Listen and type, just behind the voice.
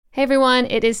Hey everyone,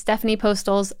 it is Stephanie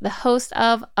Postles, the host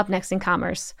of Up Next in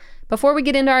Commerce. Before we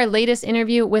get into our latest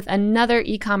interview with another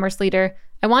e-commerce leader,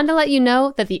 I wanted to let you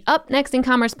know that the Up Next in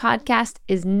Commerce podcast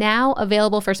is now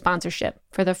available for sponsorship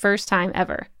for the first time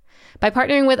ever. By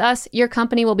partnering with us, your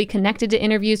company will be connected to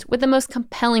interviews with the most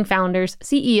compelling founders,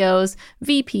 CEOs,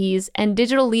 VPs, and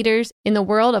digital leaders in the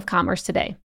world of commerce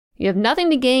today. You have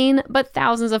nothing to gain but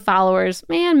thousands of followers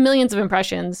and millions of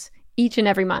impressions each and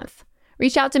every month.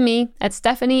 Reach out to me at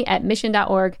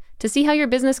stephanie@mission.org to see how your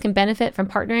business can benefit from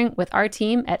partnering with our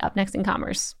team at Up Next in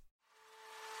Commerce.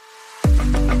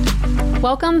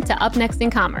 Welcome to Up Next in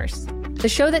Commerce, the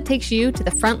show that takes you to the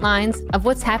front lines of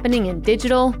what's happening in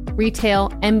digital,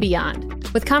 retail, and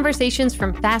beyond, with conversations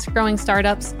from fast-growing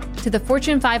startups to the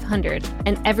Fortune 500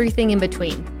 and everything in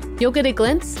between. You'll get a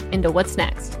glimpse into what's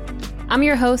next. I'm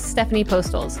your host, Stephanie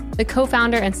Postles, the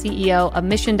co-founder and CEO of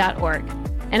Mission.org,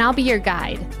 and I'll be your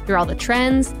guide through all the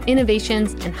trends,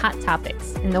 innovations, and hot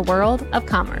topics in the world of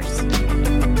commerce.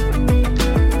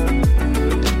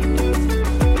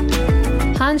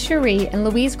 Hans Scherie and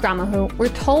Louise Gramajo were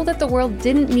told that the world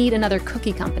didn't need another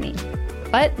cookie company,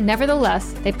 but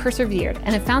nevertheless, they persevered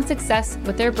and have found success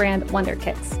with their brand Wonder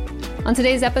Kits. On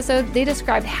today's episode, they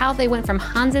described how they went from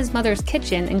Hans's mother's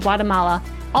kitchen in Guatemala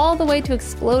all the way to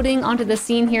exploding onto the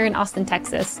scene here in Austin,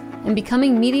 Texas, and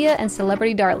becoming media and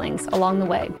celebrity darlings along the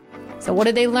way. So what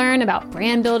did they learn about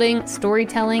brand building,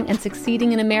 storytelling, and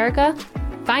succeeding in America?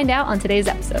 Find out on today's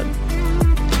episode.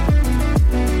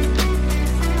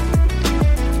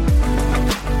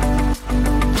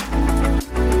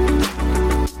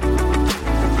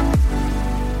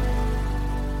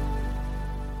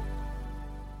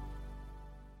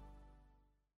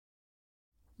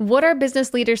 What are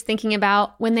business leaders thinking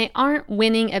about when they aren't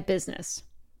winning at business?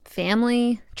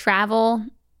 Family, travel,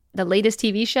 the latest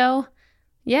TV show?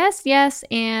 Yes,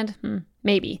 and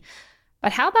maybe.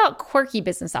 But how about quirky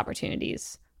business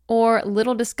opportunities? Or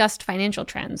little discussed financial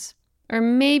trends? Or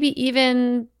maybe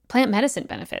even plant medicine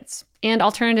benefits and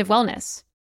alternative wellness?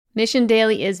 Mission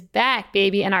Daily is back,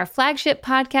 baby, and our flagship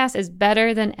podcast is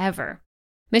better than ever.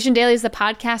 Mission Daily is the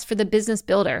podcast for the business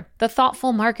builder, the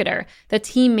thoughtful marketer, the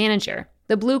team manager,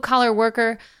 the blue-collar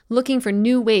worker looking for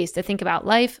new ways to think about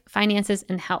life, finances,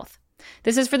 and health.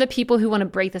 This is for the people who want to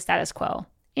break the status quo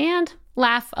and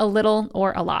laugh a little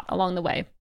or a lot along the way.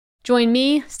 Join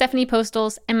me, Stephanie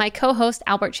Postles, and my co-host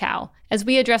Albert Chow as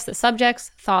we address the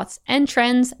subjects, thoughts, and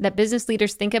trends that business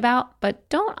leaders think about but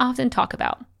don't often talk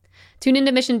about. Tune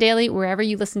into Mission Daily wherever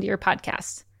you listen to your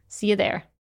podcasts. See you there.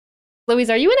 Louise,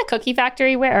 are you in a cookie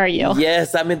factory? Where are you?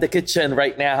 Yes, I'm in the kitchen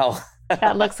right now.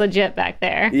 That looks legit back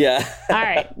there. Yeah. All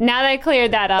right. Now that I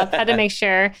cleared that up, had to make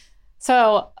sure.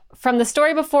 So from the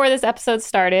story before this episode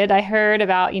started, I heard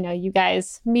about, you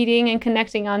guys meeting and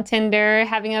connecting on Tinder,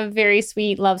 having a very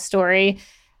sweet love story.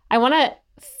 I want to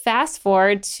fast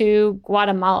forward to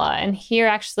Guatemala and here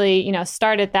actually,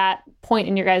 start at that point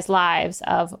in your guys' lives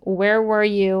of where were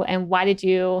you and why did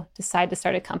you decide to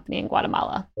start a company in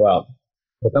Guatemala? Well,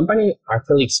 the company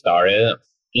actually started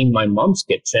in my mom's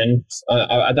kitchen.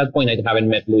 At that point, I haven't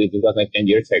met Louis. It was like 10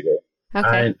 years ago.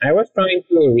 Okay. And I was trying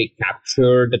to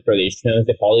recapture the traditions,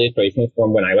 the holiday traditions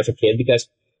from when I was a kid because,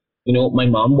 my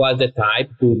mom was the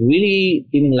type who really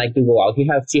didn't like to go out.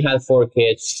 She had 4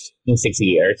 kids in 6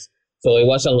 years. So it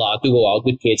was a lot to go out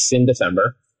with kids in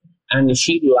December. And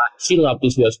she loved to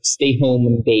just stay home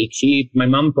and bake. My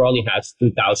mom probably has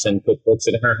 2,000 cookbooks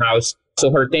in her house. So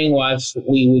her thing was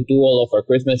we would do all of our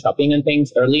Christmas shopping and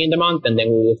things early in the month. And then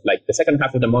we would the second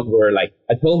half of the month, we were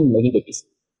at home making cookies.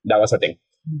 That was her thing.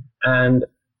 And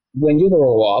when you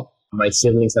grow up, my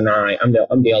siblings and I'm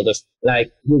the eldest,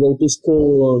 you go to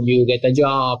school, you get a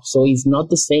job. So it's not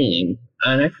the same.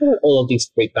 And I had all of these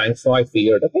great times. So I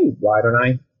figured, okay, why don't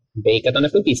I bake a ton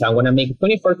of cookies? I'm going to make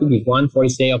 24 cookies, one for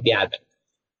each day of the Advent.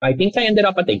 I think I ended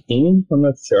up at 18, I'm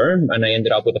not sure. And I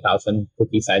ended up with 1,000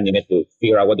 cookies I needed to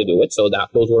figure out what to do with. So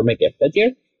those were my gift that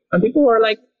year. And people were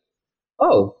like,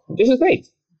 oh, this is great.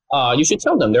 You should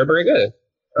sell them. They're very good.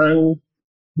 And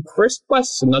first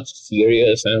was not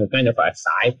serious and kind of a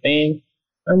side thing.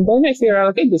 And then I figured out,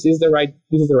 okay, this is the right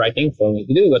thing for me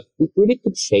to do. But it really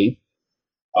took shape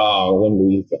when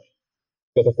we joined.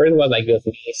 Because the first was just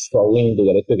me struggling to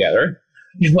get it together.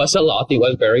 It was a lot. It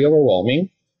was very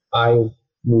overwhelming. I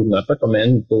would not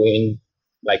recommend doing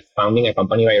founding a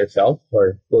company by yourself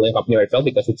or building a company by yourself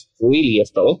because it's really a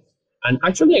struggle. And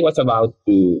actually I was about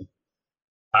to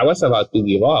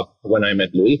give up when I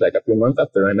met Luis, a few months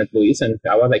after I met Luis, and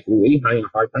I was really having a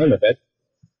hard time with it.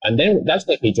 And then that's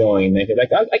he joined and he's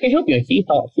I can help you. And he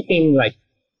came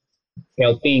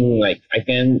helping, I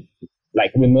can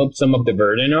remove some of the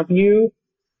burden of you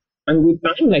And with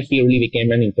time, like, he really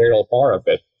became an integral part of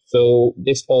it. So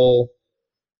this whole,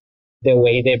 the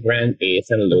way the brand is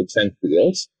and looks and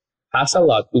feels has a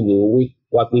lot to do with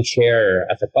what we share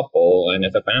as a couple and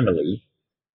as a family,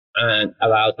 and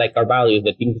about like our values,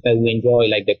 the things that we enjoy,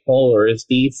 like the colors,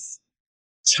 these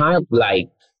childlike,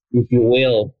 if you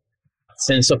will,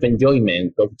 sense of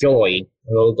enjoyment, of joy,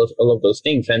 all of those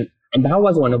things. And that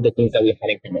was one of the things that we had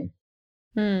in common.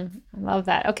 I love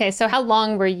that. Okay, so how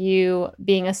long were you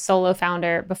being a solo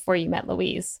founder before you met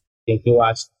Louise? I think it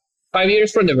was 5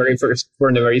 years from the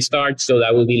very start. So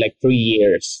that would be like 3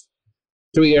 years.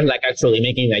 3 years, like actually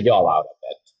making a job out of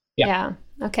it. Yeah.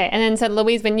 Okay. And then so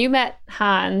Louise, when you met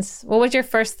Hans, what was your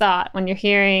first thought when you're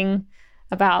hearing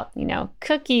about,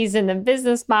 cookies and the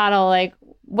business model? Like,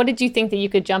 what did you think that you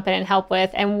could jump in and help with?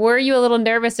 And were you a little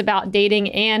nervous about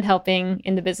dating and helping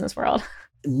in the business world?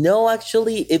 No,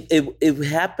 actually, it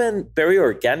happened very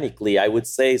organically, I would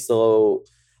say. So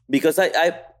because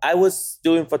I was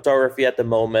doing photography at the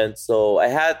moment, so I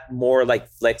had more like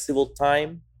flexible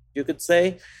time, you could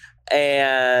say.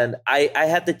 And I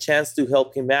had the chance to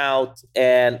help him out.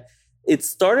 And it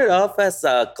started off as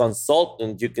a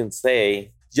consultant, you can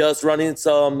say, just running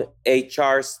some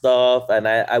HR stuff. And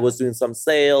I was doing some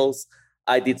sales.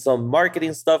 I did some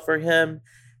marketing stuff for him.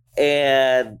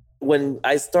 And when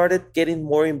I started getting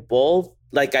more involved,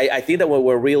 like I think that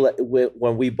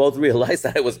when we both realized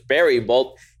that I was very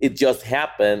involved, it just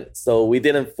happened. So we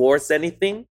didn't force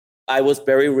anything. I was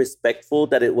very respectful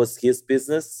that it was his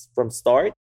business from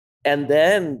start. And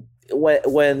then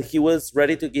when he was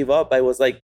ready to give up, I was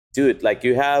like, dude, like,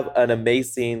 you have an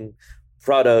amazing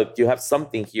product. You have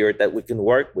something here that we can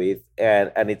work with.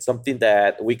 And it's something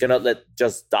that we cannot let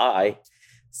just die.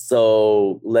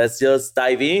 So let's just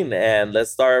dive in and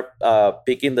let's start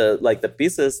picking the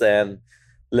pieces, and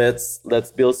let's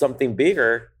build something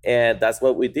bigger. And that's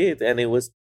what we did. And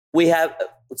we have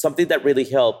something that really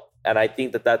helped. And I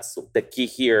think that that's the key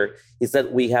here, is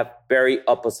that we have very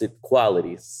opposite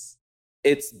qualities.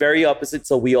 It's very opposite.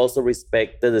 So we also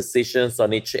respect the decisions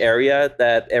on each area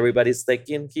that everybody's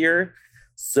taking here.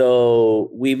 So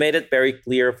we made it very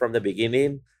clear from the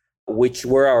beginning which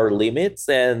were our limits.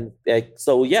 And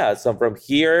so from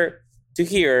here to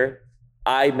here,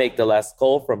 I make the last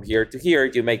call. From here to here,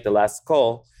 you make the last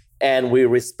call. And we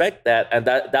respect that. And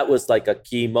that was like a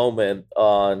key moment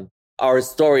on our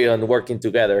story on working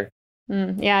together.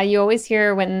 Yeah, you always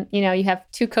hear when, you have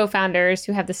two co-founders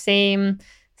who have the same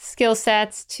skill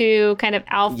sets, two kind of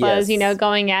alphas, Yes.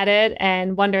 Going at it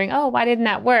and wondering, oh, why didn't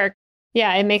that work?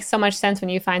 Yeah, it makes so much sense when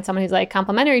you find someone who's like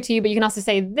complimentary to you, but you can also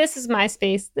say, this is my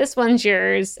space, this one's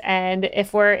yours. And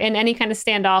if we're in any kind of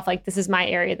standoff, like, this is my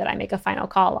area that I make a final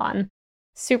call on.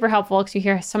 Super helpful, because you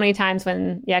hear so many times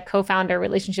when, co-founder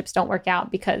relationships don't work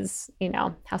out because,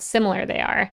 how similar they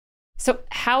are. So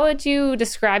how would you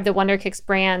describe the Wonderkix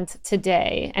brand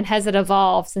today? And has it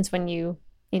evolved since when you,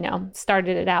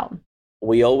 started it out?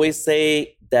 We always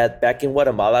say that back in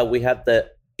Guatemala, we had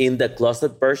the in the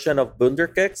closet version of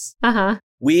Wunderkix.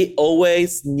 We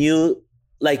always knew,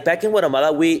 like, back in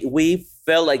Guatemala, we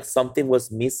felt like something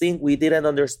was missing. We didn't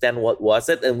understand what was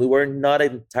it, and we were not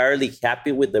entirely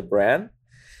happy with the brand.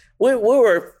 We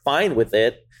were fine with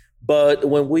it. But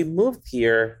when we moved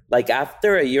here, like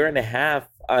after a year and a half,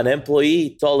 an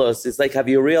employee told us, it's like, have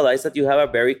you realized that you have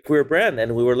a very queer brand?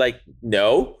 And we were like,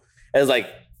 no. And it's like,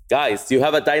 guys, you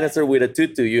have a dinosaur with a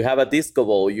tutu, you have a disco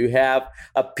ball, you have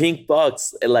a pink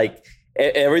box, like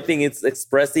everything is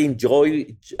expressing joy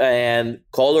and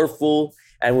colorful.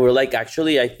 And we were like,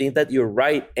 actually, I think that you're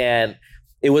right. And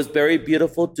it was very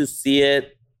beautiful to see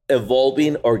it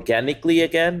evolving organically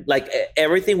again. Like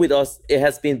everything with us, it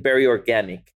has been very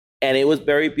organic. And it was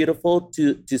very beautiful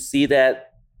to see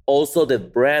that also the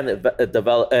brand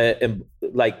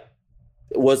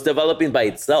was developing by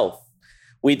itself.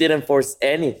 We didn't force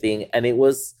anything, and it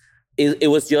was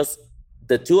just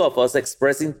the two of us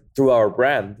expressing through our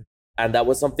brand, and that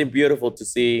was something beautiful to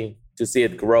see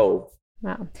it grow.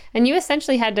 Wow. And you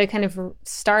essentially had to kind of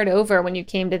start over when you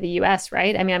came to the US,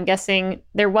 right? I mean, I'm guessing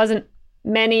there wasn't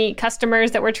many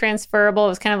customers that were transferable. It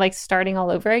was kind of like starting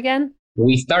all over again.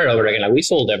 We started over again. Like, we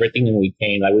sold everything when we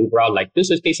came. Like, we brought like 2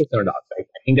 suitcases to our dogs. Like,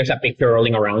 I think there's a picture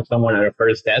rolling around somewhere on our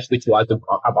first desk, which was a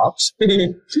box.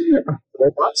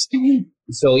 A box.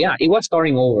 So yeah, it was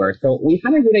starting over. So we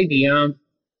had a good idea.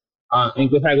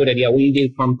 We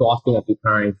did come to Austin a few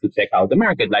times to check out the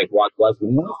market, like what was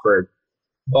being offered.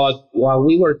 But what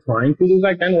we were trying to do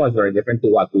back then was very different to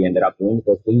what we ended up doing,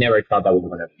 because we never thought that we were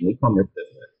going to be an e-commerce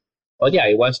business. But yeah,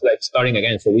 it was like starting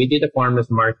again. So we did the farmers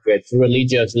markets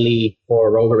religiously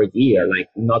for over a year, like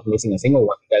not missing a single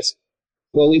one, because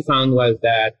what we found was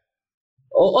that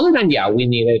Other than, yeah, we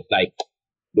needed like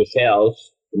the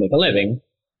sales to make a living.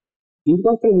 This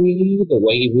was really the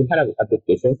way we had a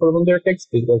decision for Wondertex.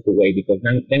 This was the way because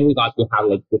then we got to have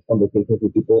like this conversations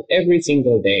with people every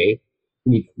single day.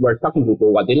 We were talking to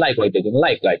people what they like they didn't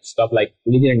like stuff like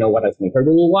we didn't know what a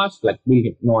snickerdoodle was, like we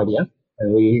had no idea.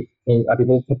 And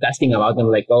people kept asking about them,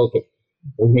 like, oh, okay,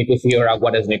 we need to figure out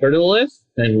what a snickerdoodle is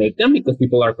and make them because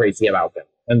people are crazy about them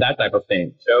and that type of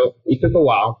thing. So it took a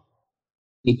while.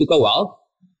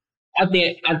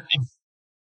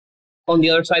 On the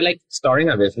other side, like starting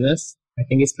a business, I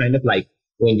think it's kind of like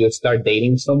when you start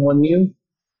dating someone new,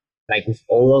 like with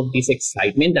all of this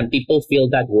excitement and people feel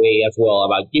that way as well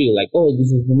about you. Like, oh,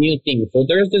 this is a new thing. So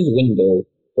there's this window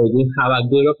where you have a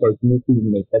good opportunity to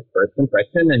make that first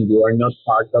impression and you are not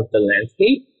part of the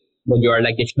landscape, but you are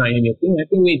like just trying a new thing. I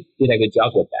think we did a good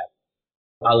job with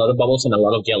that. A lot of bubbles and a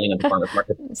lot of yelling at the farmers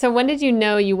market. So when did you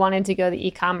know you wanted to go the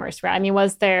e-commerce route? I mean,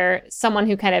 was there someone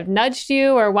who kind of nudged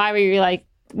you, or why were you like,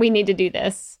 we need to do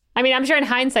this? I mean, I'm sure in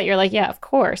hindsight, you're like, yeah, of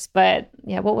course. But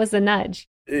yeah, what was the nudge?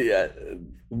 Yeah,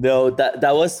 no, that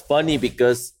was funny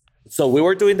because so we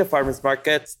were doing the farmers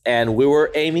markets and we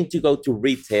were aiming to go to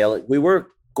retail. We were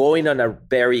going on a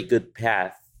very good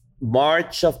path.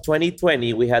 March of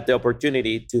 2020, we had the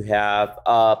opportunity to have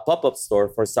a pop-up store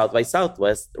for South by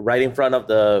Southwest right in front of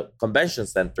the convention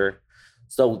center.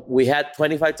 So we had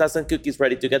 25,000 cookies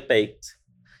ready to get baked.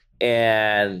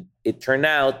 And it turned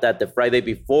out that the Friday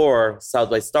before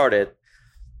South by started,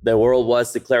 the world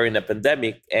was declaring a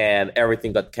pandemic and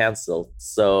everything got canceled.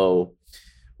 So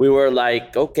we were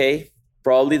like, okay,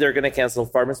 probably they're going to cancel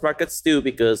farmers markets too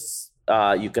because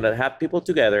you cannot have people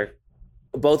together.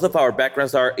 Both of our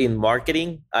backgrounds are in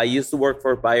marketing. I used to work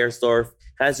for Beiersdorf.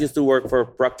 Hans used to work for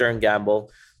Procter &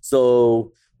 Gamble.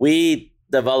 So we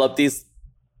developed this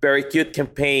very cute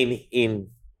campaign in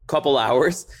a couple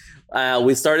hours.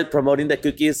 We started promoting the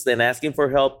cookies and asking for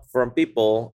help from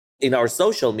people in our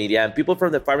social media. And people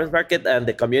from the farmers market and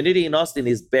the community in Austin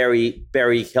is very,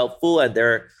 very helpful. And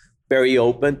they're very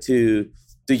open to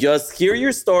just hear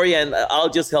your story and I'll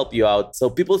just help you out. So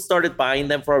people started buying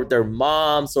them for their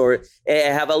moms or hey,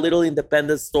 I have a little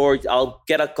independent store. I'll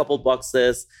get a couple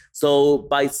boxes. So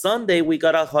by Sunday, we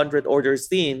got 100 orders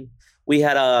in. We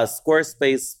had a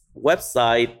Squarespace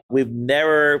website. We've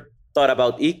never thought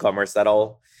about e-commerce at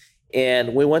all.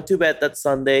 And we went to bed that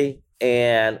Sunday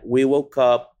and we woke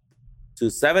up to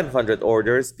 700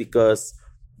 orders because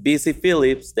BC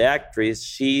Phillips, the actress,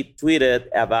 she tweeted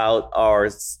about our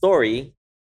story.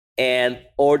 And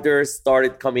orders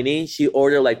started coming in. She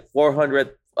ordered like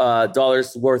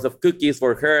 $400 worth of cookies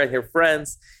for her and her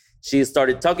friends. She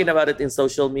started talking about it in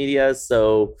social media.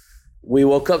 So we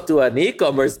woke up to an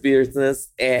e-commerce business.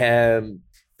 And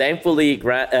thankfully,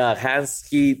 Hans,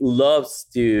 he loves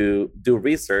to do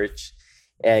research.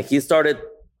 And he started,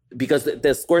 because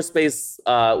the Squarespace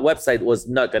website was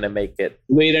not going to make it.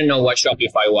 We didn't know what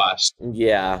Shopify was.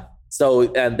 Yeah.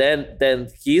 So, and then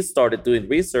he started doing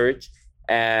research.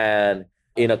 And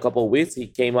in a couple of weeks, he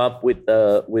came up with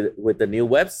the new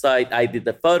website. I did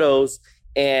the photos,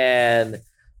 and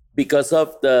because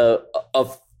of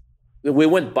we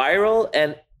went viral.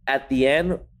 And at the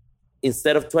end,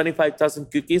 instead of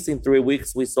 25,000 cookies in 3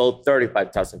 weeks, we sold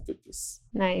 35,000 cookies.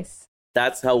 Nice.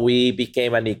 That's how we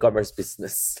became an e-commerce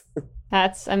business.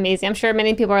 That's amazing. I'm sure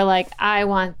many people are like, I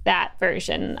want that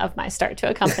version of my start to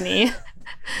a company.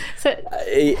 So,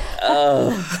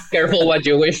 careful what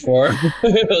you wish for.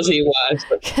 She was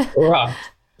rough.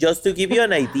 Just to give you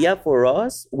an idea for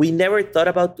us, we never thought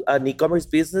about an e-commerce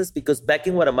business because back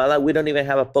in Guatemala, we don't even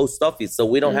have a post office. So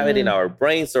we don't have it in our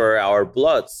brains or our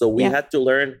blood. So we had to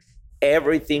learn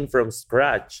everything from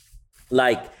scratch.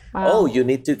 Like, oh, you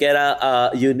need to get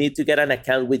an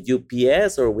account with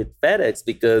UPS or with FedEx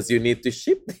because you need to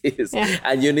ship this,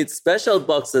 and you need special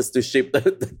boxes to ship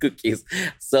the cookies.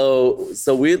 So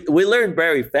we learned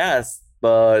very fast,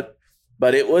 but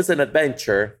it was an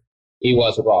adventure. It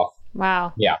was rough.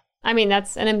 Wow. Yeah. I mean,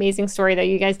 that's an amazing story that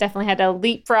you guys definitely had to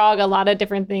leapfrog a lot of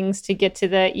different things to get to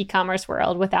the e-commerce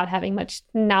world without having much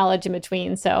knowledge in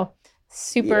between. So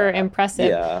super impressive.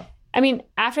 Yeah. I mean,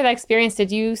 after that experience,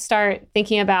 did you start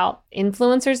thinking about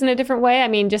influencers in a different way? I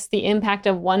mean, just the impact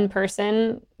of one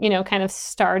person, kind of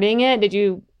starting it. Did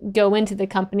you go into the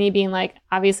company being like,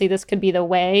 obviously this could be the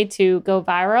way to go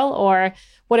viral? Or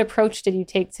what approach did you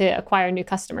take to acquire new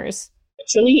customers?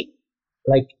 Actually,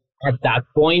 like at that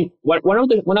point, one of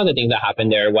the things that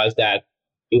happened there was that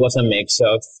it was a mix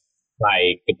of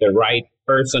like the right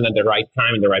person at the right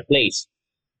time in the right place.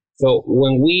 So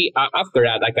when we, after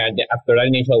that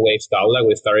initial wave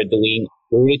started, we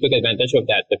really took advantage of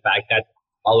that, the fact that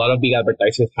a lot of big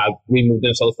advertisers have removed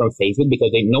themselves from Facebook because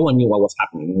no one knew what was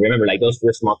happening. Remember, like those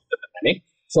first months of the pandemic.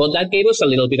 So that gave us a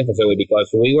little bit of a joy because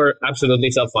we were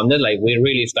absolutely self-funded. Like we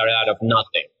really started out of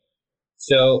nothing.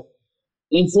 So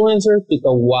influencers took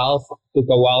a while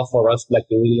for us like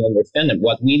to really understand them.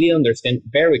 What we did understand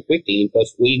very quickly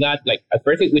because we got like at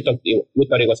first we thought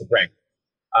it was a prank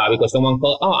because someone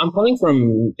called. Oh, I'm calling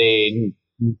from the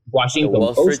Washington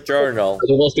Wall Post, Street Journal.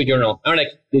 the Wall Street Journal. I'm like,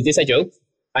 is this a joke?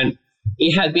 And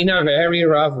it had been a very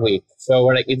rough week. So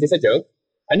we're like, is this a joke?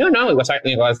 And no, it was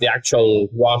the actual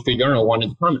Wall Street Journal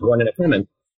wanted a comment.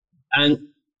 And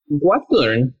what we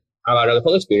learned about the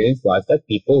whole experience was that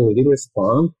people really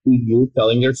respond to you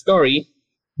telling your story,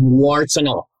 words and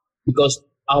all. Because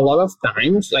a lot of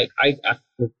times, like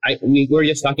we were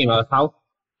just talking about how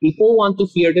people want to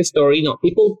hear the story. No,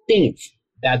 people think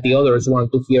that the others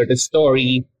want to hear the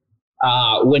story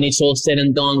when it's all said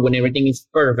and done, when everything is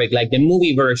perfect, like the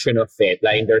movie version of it.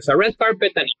 Like there's a red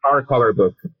carpet and a hardcover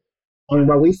book. And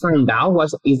what we found out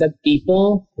is that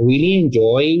people really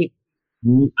enjoy,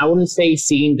 I wouldn't say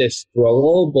seeing the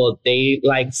struggle, but they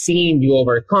like seeing you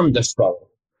overcome the struggle.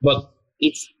 But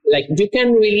it's like you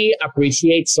can really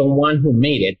appreciate someone who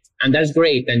made it, and that's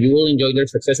great, and you will enjoy their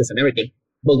successes and everything.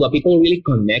 But what people really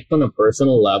connect on a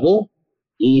personal level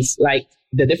is like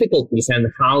the difficulties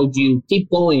and how you keep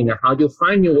going or how you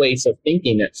find new ways of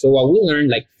thinking it. So what we learned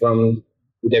like from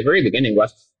the very beginning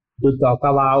was to talk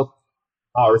about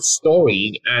our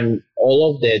story and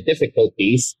all of the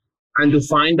difficulties and to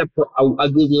find a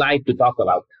good light to talk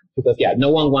about. Because no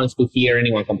one wants to hear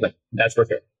anyone complain. That's for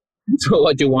sure. So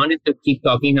what you wanted to keep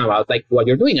talking about, like what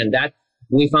you're doing, and that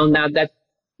we found out that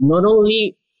not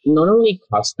only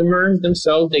customers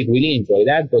themselves, they really enjoy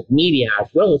that, but media as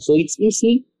well. So it's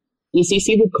easy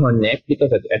to connect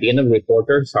because at the end of the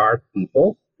reporters are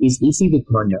people. It's easy to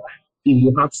connect if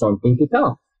you have something to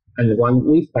tell. And what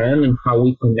we found and how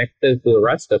we connected to the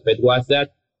rest of it was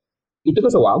that it took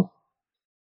us a while,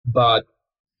 but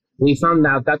we found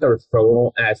out that our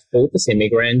struggle as both as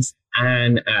immigrants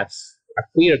and as a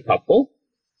queer couple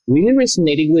really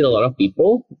resonated with a lot of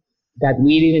people that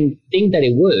we didn't think that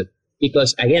it would.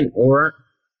 Because again, we're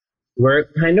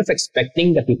kind of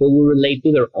expecting that people will relate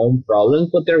to their own problems,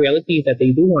 but the reality is that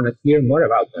they do want to hear more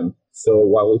about them. So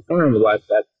what we found was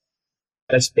that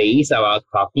a space about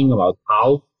talking about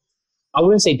how, I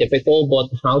wouldn't say difficult,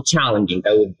 but how challenging,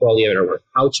 that would probably be a better word,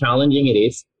 how challenging it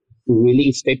is to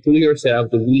really stick to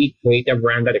yourself, to really create a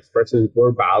brand that expresses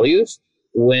your values,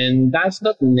 when that's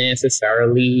not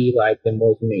necessarily like the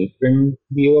most mainstream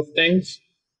view of things.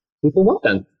 People want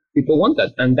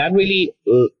that. And that really,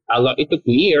 it took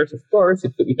years, of course,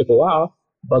 it took a while,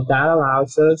 but that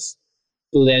allows us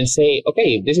to then say,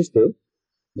 okay, if this is true,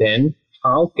 then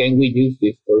how can we use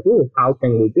this for good? How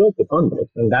can we build upon this?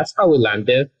 And that's how we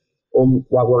landed on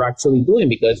what we're actually doing,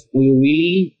 because we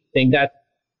really think that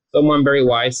someone very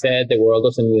wise said the world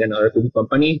doesn't need another cookie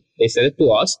company. They said it to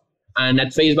us. And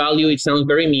at face value, it sounds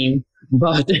very mean,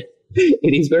 but it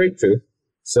is very true.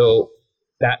 So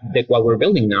that what we're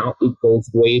building now, it goes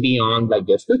way beyond like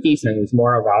just cookies, and it's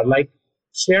more about like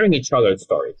sharing each other's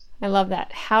stories. I love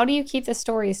that. How do you keep the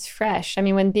stories fresh? I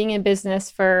mean, when being in business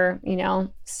for,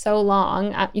 so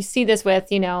long, you see this with,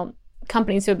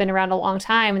 companies who have been around a long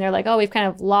time, and they're like, oh, we've kind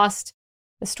of lost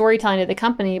the storytelling of the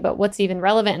company, but what's even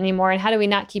relevant anymore? And how do we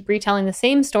not keep retelling the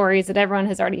same stories that everyone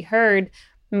has already heard?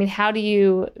 I mean, how do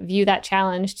you view that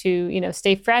challenge to,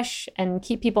 stay fresh and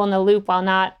keep people in the loop while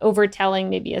not overtelling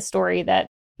maybe a story that,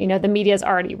 the media's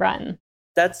already run?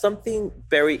 That's something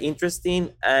very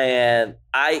interesting. And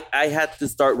I had to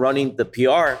start running the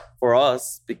PR for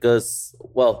us because,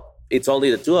 well, it's only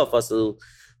the two of us.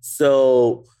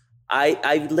 So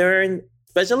I learned,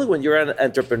 especially when you're an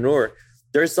entrepreneur,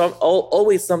 there's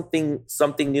always something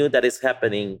new that is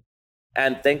happening.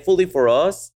 And thankfully for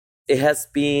us, it has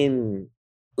been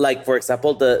like, for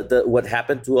example, the what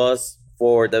happened to us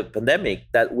for the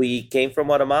pandemic, that we came from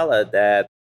Guatemala, that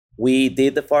we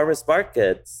did the farmers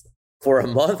markets for a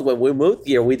month. When we moved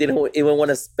here, we didn't even want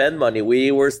to spend money.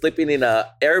 We were sleeping in an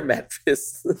air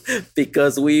mattress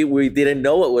because we didn't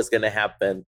know what was going to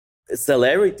happen.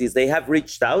 Celebrities, they have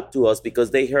reached out to us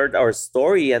because they heard our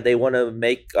story and they want to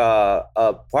make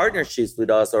partnerships with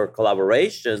us or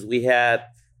collaborations. We had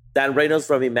Dan Reynolds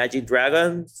from Imagine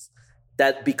Dragons,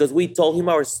 that because we told him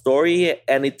our story,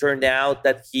 and it turned out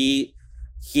that he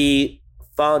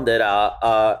founded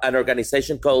an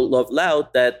organization called Love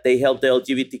Loud, that they help the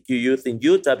LGBTQ youth in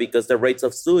Utah because the rates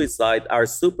of suicide are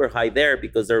super high there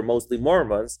because they're mostly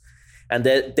Mormons, and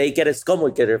they get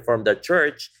excommunicated from the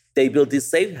church. They build these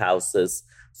safe houses.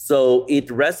 So it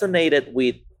resonated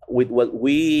with what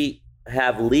we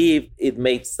have lived, it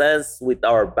made sense with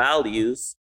our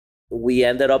values. We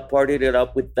ended up partying it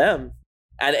up with them.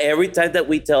 And every time that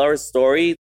we tell our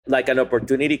story, like an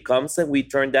opportunity comes and we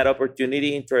turn that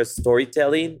opportunity into a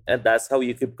storytelling. And that's how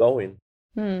you keep going.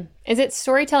 Is it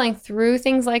storytelling through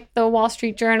things like the Wall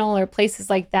Street Journal or places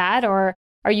like that? Or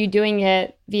are you doing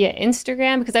it via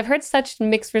Instagram? Because I've heard such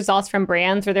mixed results from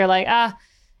brands where they're like,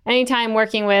 anytime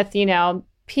working with,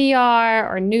 PR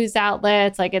or news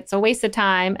outlets, like it's a waste of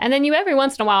time. And then you every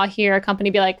once in a while hear a company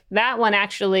be like, that one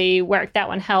actually worked, that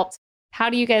one helped. How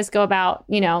do you guys go about,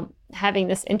 having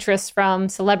this interest from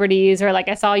celebrities? Or like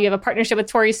I saw you have a partnership with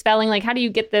Tori Spelling. Like, how do you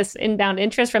get this inbound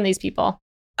interest from these people?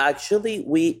 Actually,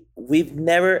 we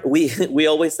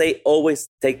always say, always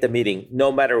take the meeting,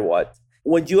 no matter what.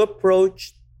 When you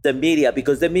approach the media,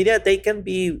 because the media, they can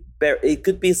be it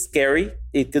could be scary.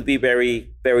 It could be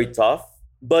very, very tough.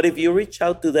 But if you reach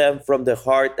out to them from the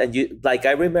heart and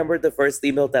I remember the first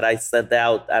email that I sent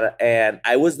out and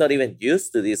I was not even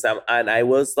used to this. And I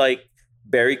was like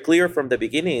very clear from the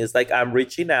beginning. It's like, I'm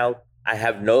reaching out. I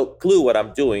have no clue what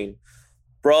I'm doing.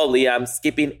 Probably I'm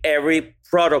skipping every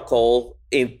protocol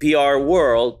in PR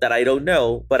world that I don't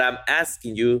know, but I'm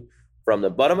asking you from the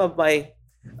bottom of my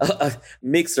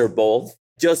mixer bowl,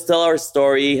 just tell our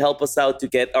story, help us out to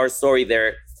get our story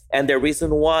there. And the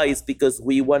reason why is because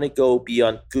we want to go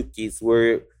beyond cookies.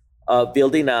 We're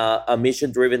building a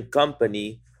mission-driven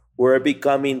company. We're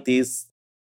becoming this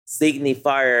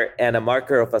signifier and a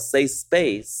marker of a safe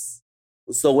space.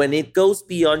 So when it goes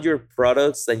beyond your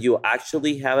products and you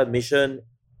actually have a mission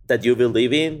that you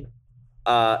believe in,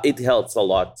 it helps a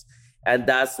lot. And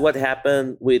that's what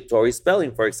happened with Tori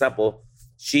Spelling, for example.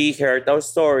 She heard our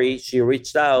story. She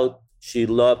reached out. She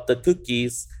loved the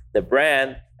cookies, the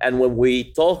brand. And when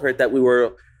we told her that we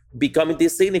were becoming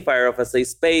this signifier of a safe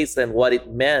space and what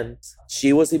it meant,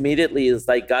 she was immediately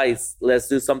like, guys, let's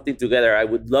do something together. I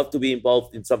would love to be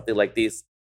involved in something like this.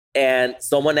 And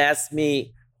someone asked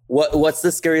me, what's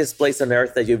the scariest place on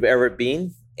earth that you've ever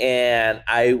been? And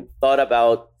I thought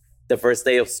about the first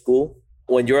day of school.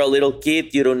 When you're a little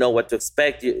kid, you don't know what to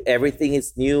expect. Everything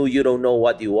is new. You don't know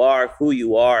what you are, who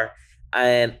you are.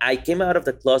 And I came out of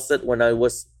the closet when I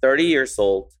was 30 years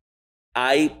old.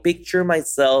 I picture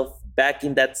myself back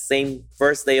in that same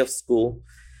first day of school.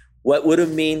 What would it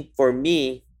mean for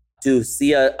me to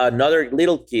see another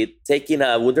little kid taking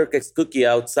a Wunderkeks cookie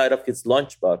outside of his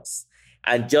lunchbox?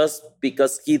 And just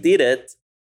because he did it,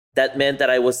 that meant that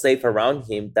I was safe around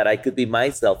him, that I could be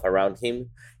myself around him.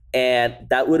 And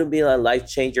that would have been a life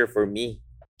changer for me.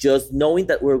 Just knowing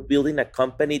that we're building a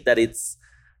company that it's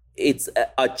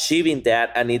achieving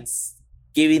that and it's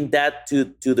giving that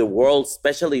to the world,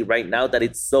 especially right now that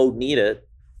it's so needed.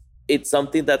 It's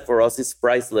something that for us is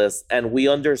priceless. And we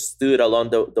understood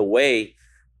along the way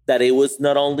that it was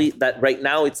not only that right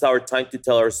now it's our time to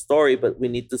tell our story, but we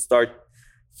need to start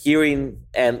hearing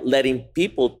and letting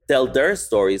people tell their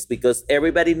stories, because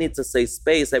everybody needs a safe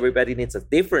space. Everybody needs a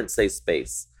different safe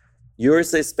space. Your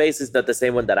safe space is not the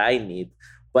same one that I need,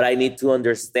 but I need to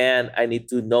understand. I need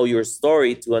to know your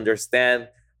story to understand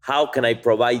how can I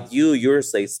provide you your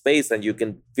safe space and you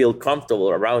can feel comfortable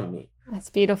around me. That's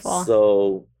beautiful.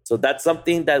 So that's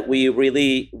something that we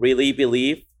really, really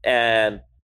believe. And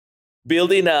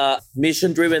building a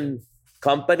mission-driven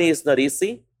company is not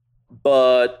easy,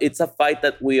 but it's a fight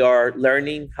that we are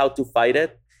learning how to fight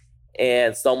it.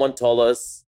 And someone told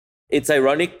us, it's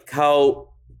ironic how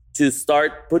to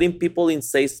start putting people in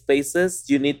safe spaces,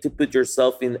 you need to put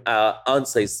yourself in an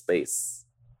unsafe space.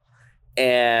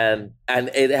 And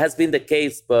it has been the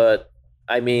case, but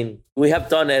I mean, we have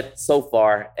done it so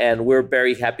far, and we're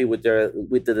very happy with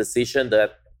the decision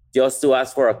that just to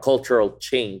ask for a cultural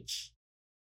change.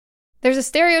 There's a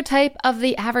stereotype of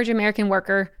the average American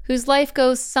worker whose life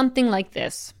goes something like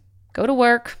this: go to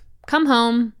work, come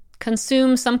home,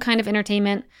 consume some kind of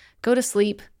entertainment, go to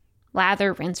sleep,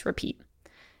 lather, rinse, repeat.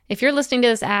 If you're listening to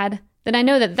this ad, then I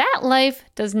know that life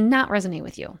does not resonate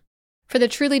with you. For the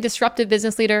truly disruptive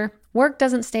business leader, work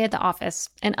doesn't stay at the office,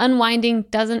 and unwinding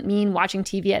doesn't mean watching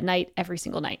TV at night every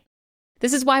single night.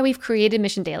 This is why we've created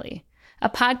Mission Daily, a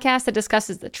podcast that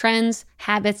discusses the trends,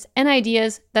 habits, and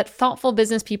ideas that thoughtful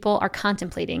business people are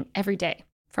contemplating every day.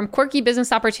 From quirky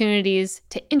business opportunities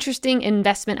to interesting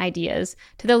investment ideas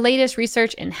to the latest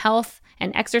research in health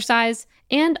and exercise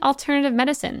and alternative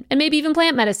medicine, and maybe even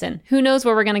plant medicine. Who knows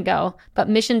where we're going to go, but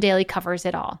Mission Daily covers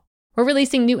it all. We're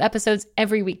releasing new episodes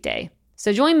every weekday.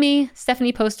 So join me,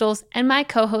 Stephanie Postles, and my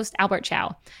co-host Albert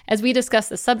Chow as we discuss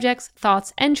the subjects,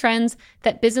 thoughts, and trends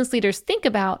that business leaders think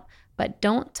about but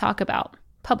don't talk about,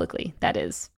 publicly, that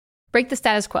is. Break the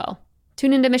status quo.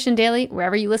 Tune into Mission Daily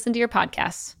wherever you listen to your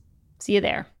podcasts. See you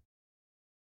there.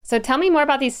 So tell me more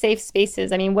about these safe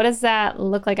spaces. I mean, what does that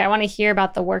look like? I want to hear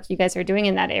about the work you guys are doing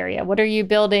in that area. What are you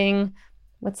building?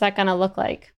 What's that going to look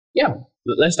like? Yeah,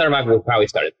 let's start back with how we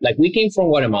started. Like, we came from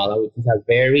Guatemala, which is a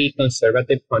very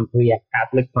conservative country, a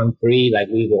Catholic country. Like,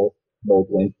 we both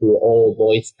went to all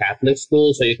boys Catholic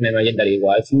school, so you can imagine that it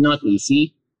was not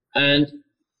easy. And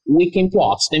we came to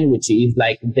Austin, which is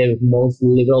like the most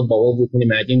liberal bubble we can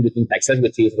imagine within Texas,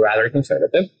 which is rather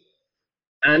conservative.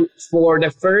 And for the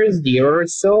first year or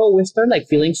so, we started like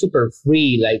feeling super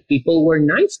free. Like, people were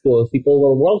nice to us, people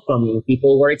were welcoming,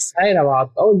 people were excited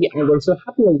about, oh yeah, we're so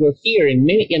happy that you're here, and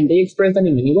they expressed that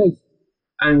in many ways.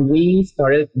 And we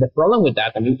started the problem with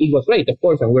that. I mean, it was great, of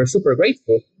course, and we're super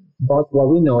grateful. But what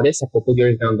we noticed a couple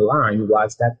years down the line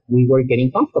was that we were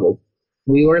getting comfortable.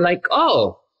 We were like,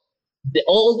 oh,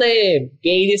 all the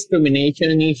gay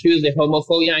discrimination issues, the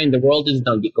homophobia in the world is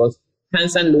done because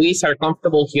Hans and Luis are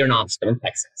comfortable here in Austin,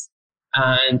 Texas.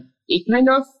 And it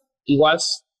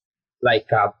was like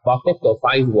a bucket of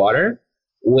ice water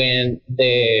when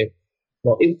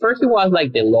first it was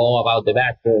like the law about the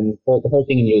bathroom, the whole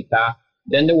thing in Utah.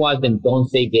 Then there was the Don't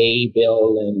Say Gay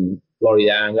bill in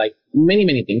Florida, and like many,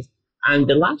 many things. And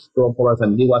the last straw for us,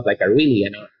 and it was like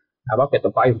a bucket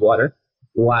of ice water,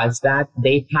 was that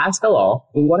they passed a law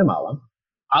in Guatemala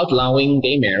outlawing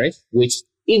gay marriage, which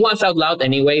it was outlawed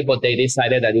anyway, but they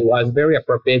decided that it was very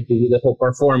appropriate to do the whole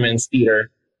performance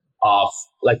theater of,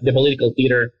 like, the political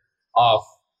theater of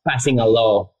passing a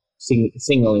law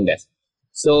signaling this.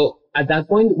 So at that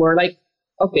point, we're like,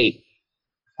 okay,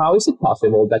 how is it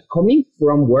possible that coming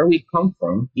from where we come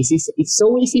from, it's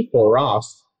so easy for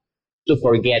us to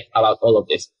forget about all of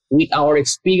this with our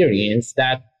experience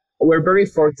that we're very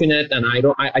fortunate, and I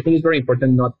think it's very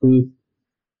important not to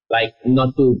play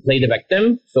the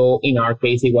victim. So in our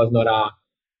case, it was not a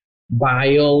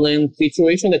violent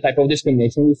situation, the type of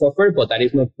discrimination we suffered, but that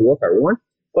is not true of everyone.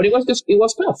 But it was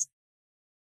tough.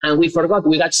 And we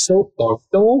got so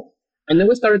comfortable. And then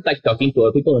we started like talking to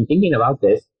other people and thinking about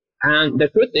this. And the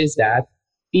truth is that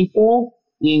people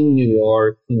in New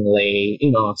York, in LA,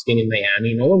 in Austin, in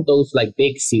Miami, in all of those like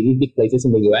big cities, big places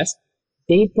in the US,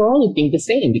 they probably think the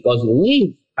same because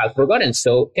we have forgotten.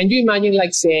 So can you imagine,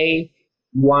 like, say,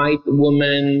 white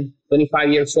woman, 25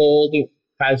 years old,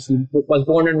 was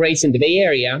born and raised in the Bay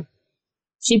Area?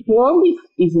 She probably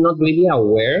is not really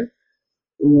aware,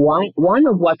 one,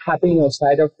 of what's happening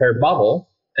outside of her bubble,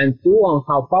 and two, on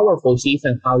how powerful she is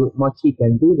and how much she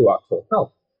can do to actual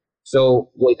help. So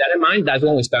with that in mind, that's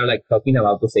when we started like talking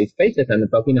about the safe spaces and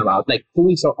talking about like who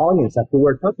is our audience and who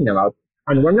we're talking about.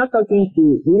 And we don't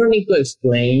need to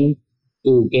explain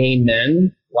to gay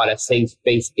men what a safe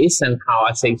space is and how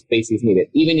a safe space is needed,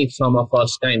 even if some of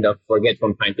us kind of forget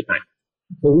from time to time.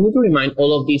 But we need to remind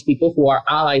all of these people who are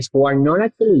allies, who are not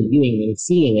actually living and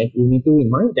seeing it, we need to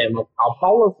remind them of how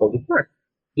powerful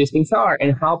these things are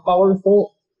and how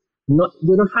powerful.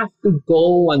 You don't have to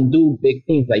go and do big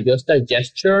things, like just a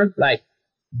gesture, like,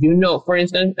 for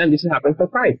instance, and this happens for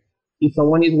Pride. If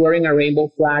someone is wearing a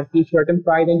rainbow flag t-shirt in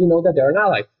Pride, then you know that they're an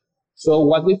ally. So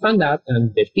what we found out,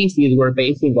 and the thesis we're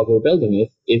basing what we're building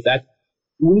is that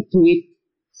we treat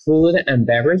food and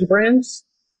beverage brands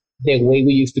the way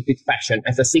we used to treat fashion,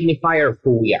 as a signifier of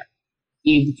who we are.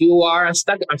 If you are a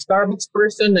Starbucks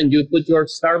person and you put your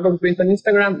Starbucks drink on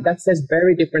Instagram, that says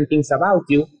very different things about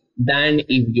you than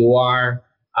if you are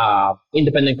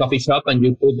independent coffee shop and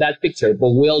you put that picture.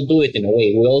 But we'll do it in a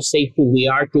way. We'll say who we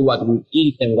are through what we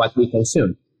eat and what we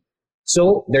consume.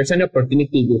 So there's an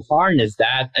opportunity to harness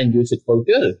that and use it for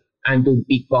good and to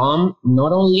become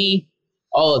not only,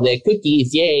 the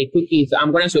cookies, yay, cookies.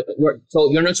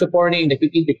 So you're not supporting the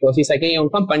cookies because it's a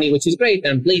gay-owned company, which is great,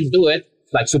 and please do it.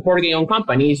 Like, support gay-owned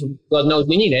companies. God knows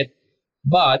we need it.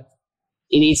 But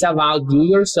it is about you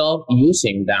yourself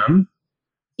using them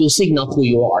to signal who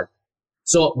you are.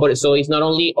 So it's not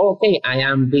only, okay, I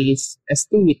am this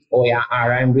street, or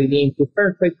I'm really into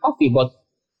fair trade coffee, but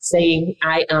saying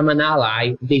I am an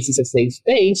ally, this is a safe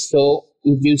space. So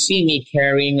if you see me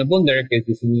carrying a bundle, if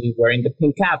you see me wearing the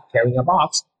pink cap, carrying a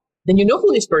box, then you know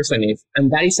who this person is.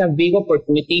 And that is a big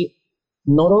opportunity,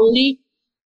 not only,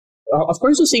 of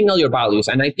course, to signal your values.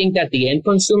 And I think that the end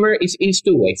consumer is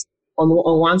two ways. On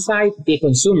one side, the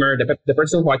consumer, the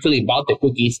person who actually bought the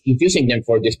cookies, is using them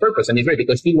for this purpose. And it's great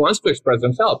because he wants to express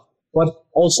himself. But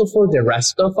also for the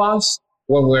rest of us,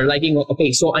 when we're like,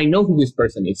 okay, so I know who this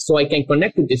person is. So I can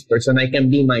connect with this person. I can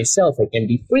be myself. I can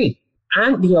be free.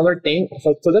 And the other thing,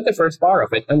 so that's the first part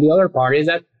of it. And the other part is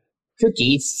that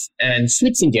cookies and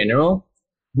sweets in general,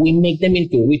 we make them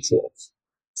into rituals.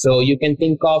 So you can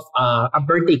think of a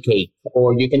birthday cake,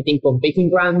 or you can think of baking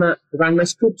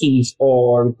grandma's cookies,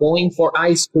 or going for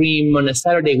ice cream on a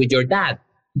Saturday with your dad.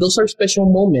 those are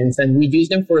special moments, and we use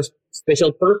them for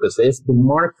special purposes to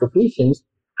mark occasions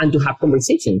and to have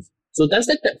conversations. So that's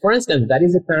for instance, that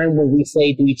is the time when we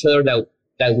say to each other that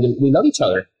we love each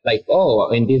other, like, oh,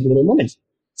 in these little moments.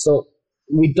 So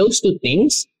with those two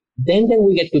things, then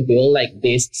we get to build like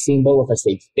this symbol of a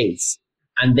safe space.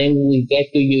 And then we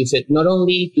get to use it not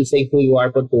only to say who you are,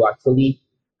 but to actually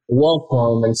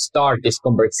welcome and start these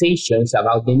conversations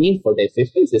about the need for these safe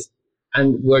spaces.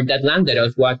 And where that landed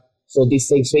us, so these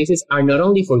safe spaces are not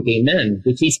only for gay men,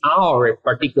 which is our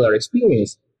particular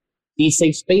experience. These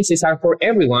safe spaces are for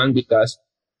everyone, because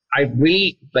I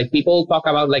really, like, people talk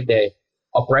about like the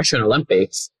Oppression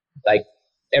Olympics, like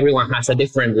everyone has a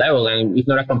different level and it's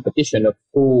not a competition of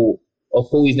who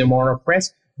is the more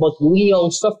oppressed, but we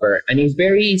all suffer. And it's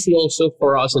very easy also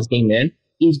for us as gay men.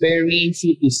 It's very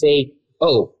easy to say,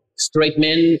 oh,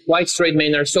 white straight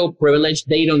men are so privileged,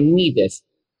 they don't need this.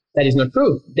 That is not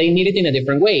true. They need it in a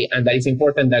different way. And that is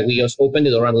important that we just open the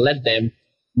door and let them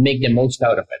make the most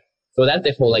out of it. So that's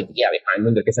the whole idea behind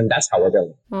Wunderkicks, and that's how we're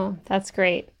building. Oh, that's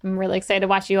great. I'm really excited to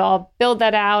watch you all build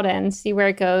that out and see where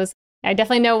it goes. I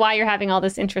definitely know why you're having all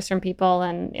this interest from people,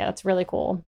 and yeah, it's really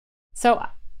cool. So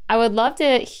I would love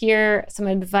to hear some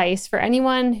advice for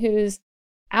anyone who's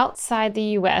outside the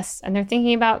US and they're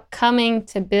thinking about coming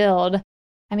to build.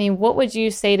 I mean, what would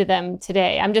you say to them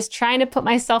today? I'm just trying to put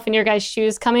myself in your guys'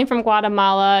 shoes, coming from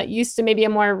Guatemala, used to maybe a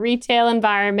more retail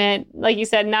environment, like you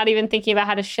said, not even thinking about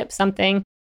how to ship something,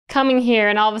 coming here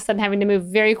and all of a sudden having to move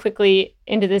very quickly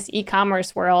into this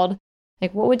e-commerce world.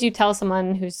 Like, what would you tell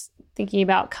someone who's thinking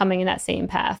about coming in that same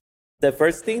path? The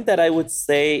first thing that I would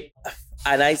say,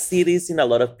 and I see this in a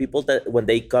lot of people, that when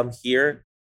they come here,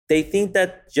 they think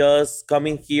that just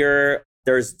coming here,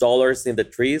 there's dollars in the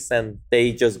trees and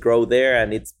they just grow there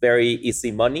and it's very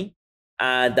easy money.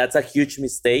 And that's a huge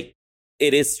mistake.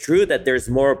 It is true that there's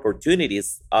more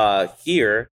opportunities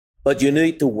here, but you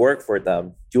need to work for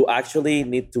them. You actually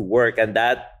need to work. And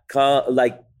that,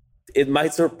 it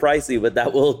might surprise you, but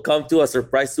that will come to a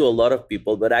surprise to a lot of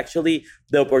people. But actually,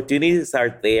 the opportunities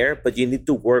are there, but you need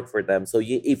to work for them. So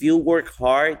if you work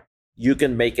hard, you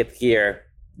can make it here.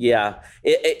 Yeah,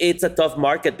 it's a tough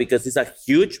market because it's a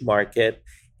huge market.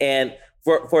 And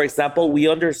for example, we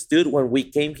understood when we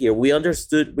came here, we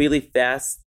understood really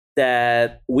fast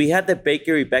that we had the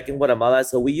bakery back in Guatemala.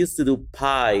 So we used to do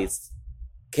pies,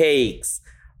 cakes,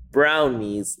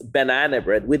 brownies, banana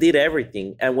bread. We did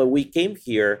everything. And when we came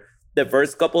here, the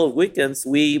first couple of weekends,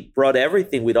 we brought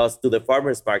everything with us to the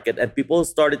farmers market, and people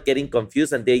started getting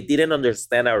confused and they didn't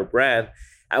understand our brand.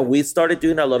 And we started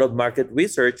doing a lot of market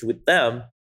research with them.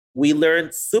 We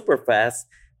learned super fast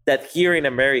that here in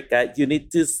America, you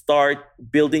need to start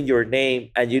building your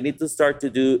name and you need to start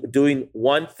to doing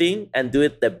one thing and do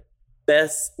it the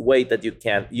best way that you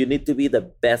can. You need to be the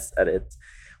best at it.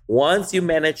 Once you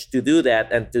manage to do that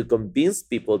and to convince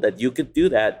people that you could do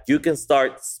that, you can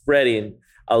start spreading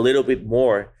a little bit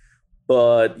more,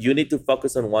 but you need to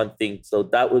focus on one thing. So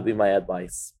that would be my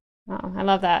advice. Oh, I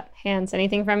love that. Hans,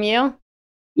 anything from you?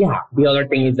 Yeah, the other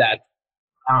thing is that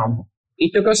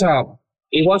it took us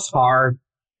it was hard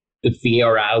to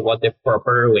figure out what the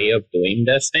proper way of doing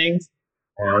these things.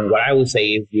 And what I would say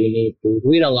is you need to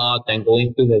read a lot and go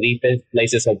into the deepest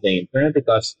places of the internet,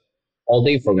 because all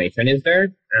the information is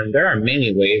there. And there are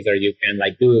many ways that you can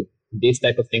do this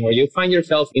type of thing where you find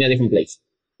yourself in a different place.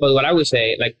 But what I would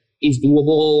say, it's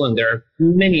doable and there are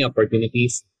many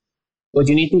opportunities, but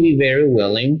you need to be very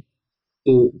willing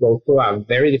to go through a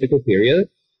very difficult period.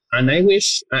 And I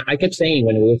kept saying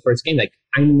when we first came,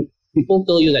 people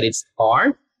tell you that it's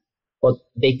hard, but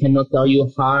they cannot tell you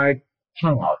hard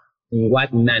how, in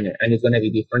what manner. And it's going to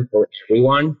be different for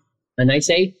everyone. And I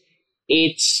say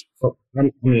I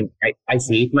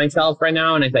see it myself right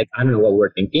now. And it's I don't know what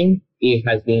we're thinking. It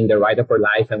has been the ride of our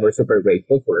life and we're super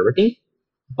grateful for everything.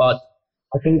 But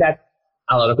I think that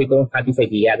a lot of people have this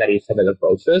idea that it's a better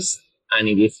process. And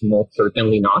it is most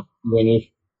certainly not.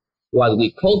 What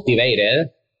we cultivated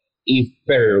is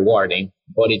very rewarding,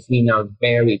 but it's been a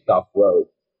very tough road.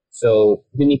 So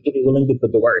you need to be willing to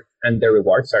put the work, and the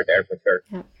rewards are there for sure.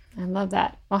 Yeah, I love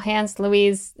that. Well, Hans,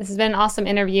 Louise, this has been an awesome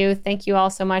interview. Thank you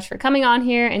all so much for coming on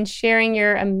here and sharing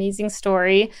your amazing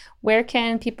story. Where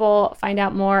can people find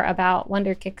out more about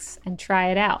Wunderkicks and try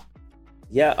it out?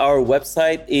 Yeah, our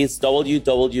website is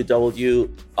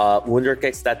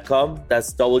www.wunderkicks.com.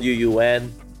 That's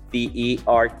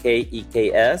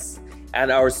WUNDERKEKS. And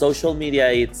our social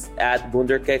media, it's at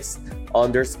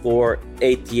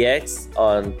Wunderkicks_ATX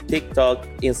on TikTok,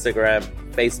 Instagram,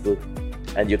 Facebook.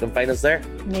 And you can find us there.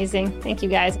 Amazing. Thank you,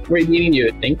 guys. Great meeting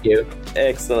you. Thank you.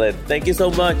 Excellent. Thank you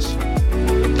so much.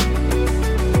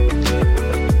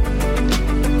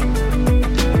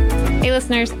 Hey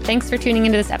listeners, thanks for tuning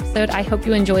into this episode. I hope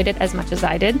you enjoyed it as much as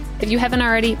I did. If you haven't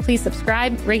already, please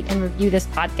subscribe, rate, and review this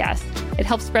podcast. It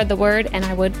helps spread the word, and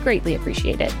I would greatly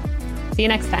appreciate it. See you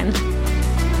next time.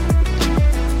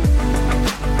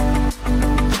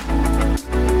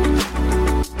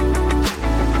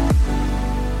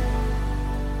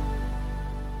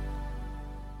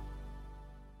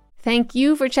 Thank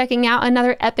you for checking out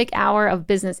another epic hour of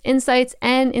business insights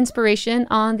and inspiration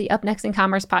on the Up Next in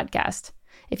Commerce podcast.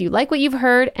 If you like what you've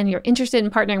heard and you're interested in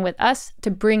partnering with us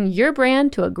to bring your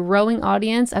brand to a growing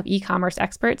audience of e-commerce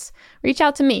experts, reach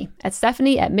out to me at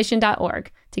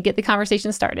Stephanie@mission.org to get the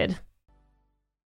conversation started.